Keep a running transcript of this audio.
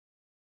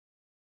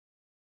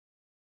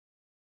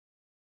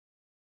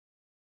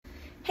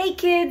Hey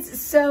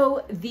kids,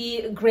 so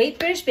the Great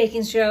British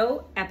Baking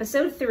Show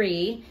episode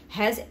 3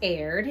 has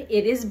aired.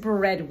 It is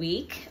bread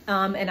week,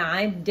 and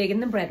I'm digging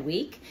the bread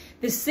week.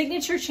 The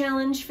signature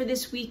challenge for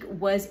this week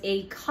was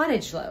a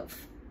cottage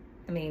loaf.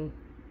 I mean,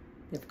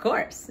 of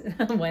course,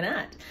 why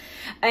not?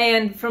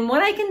 And from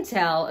what I can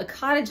tell, a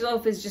cottage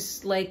loaf is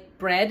just like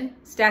bread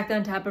stacked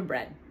on top of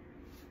bread.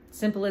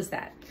 Simple as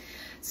that.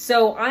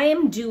 So I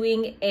am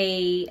doing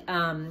a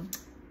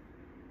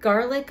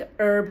garlic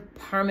herb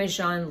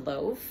Parmesan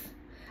loaf,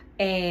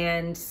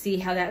 and see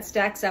how that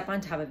stacks up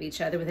on top of each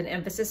other with an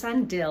emphasis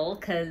on dill,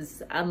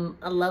 because I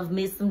love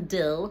me some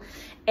dill.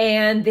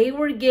 And they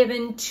were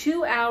given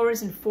 2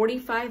 hours and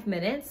 45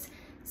 minutes.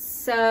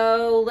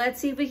 So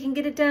let's see if we can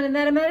get it done in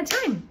that amount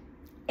of time.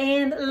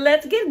 And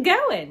let's get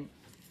going.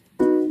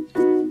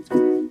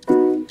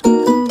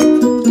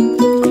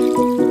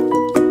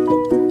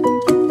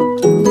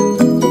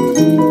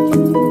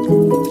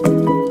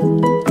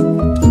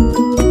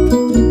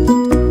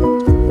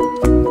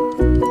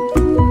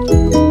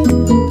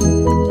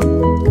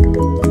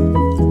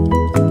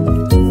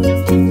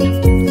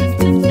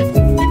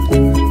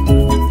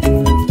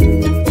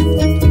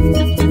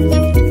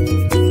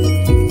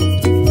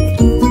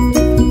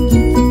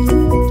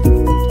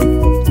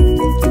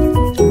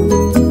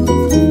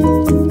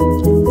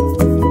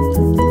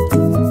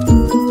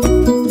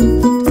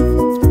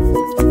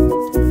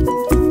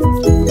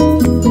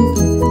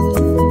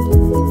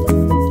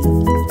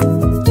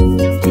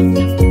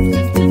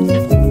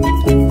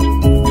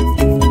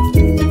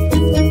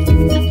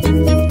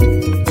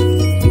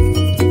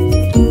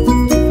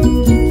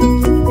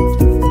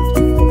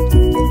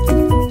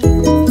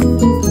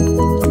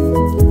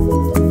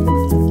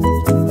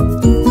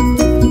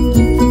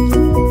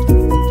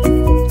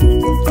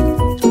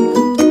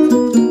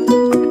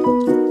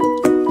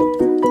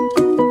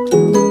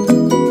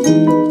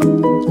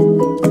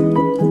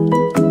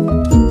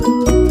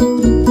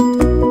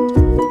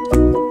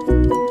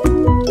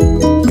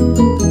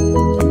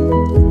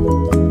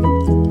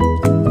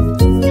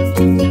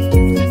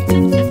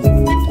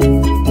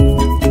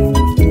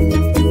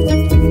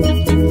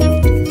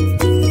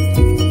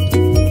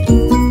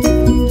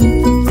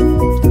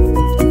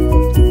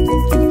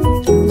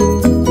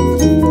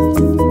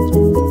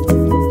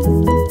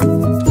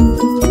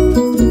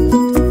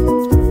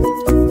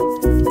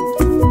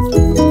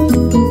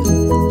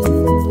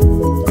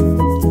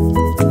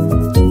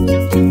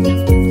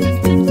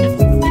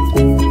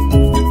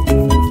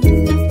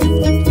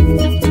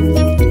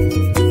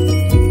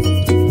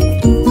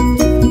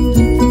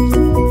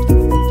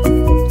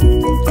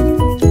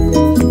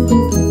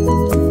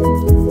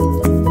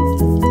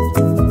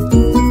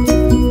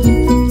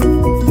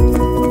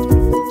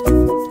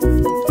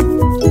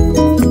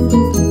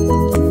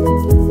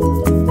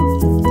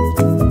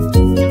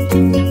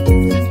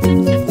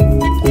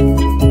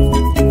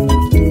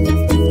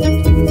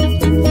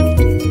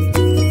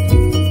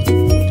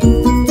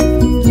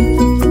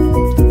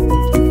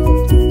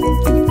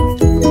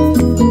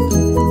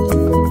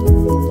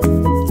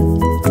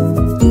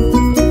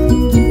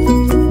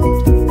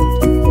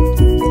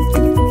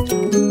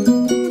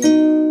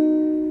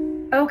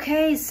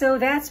 Okay, so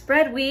that's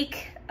bread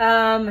week,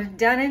 done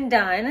and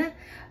done.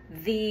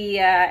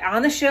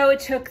 On the show, it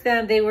took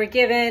them, they were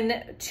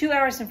given 2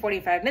 hours and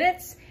 45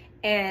 minutes,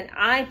 and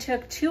I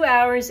took 2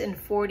 hours and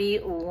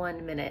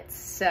 41 minutes.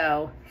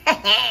 So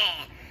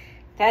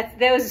that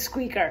was a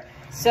squeaker.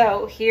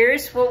 So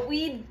here's what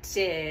we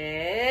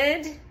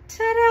did.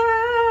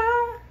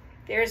 Ta-da!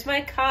 There's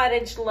my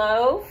cottage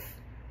loaf.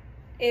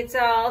 It's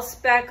all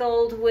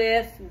speckled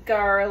with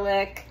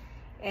garlic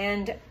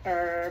and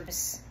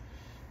herbs.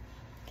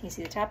 Can you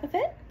see the top of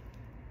it?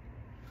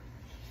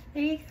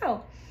 There you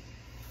go.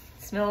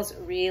 It smells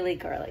really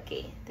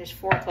garlicky. There's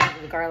 4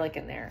 cloves of garlic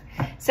in there.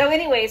 So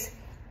anyways,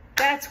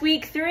 that's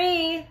week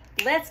 3.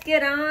 Let's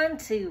get on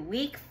to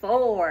week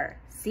 4.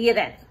 See you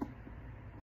then.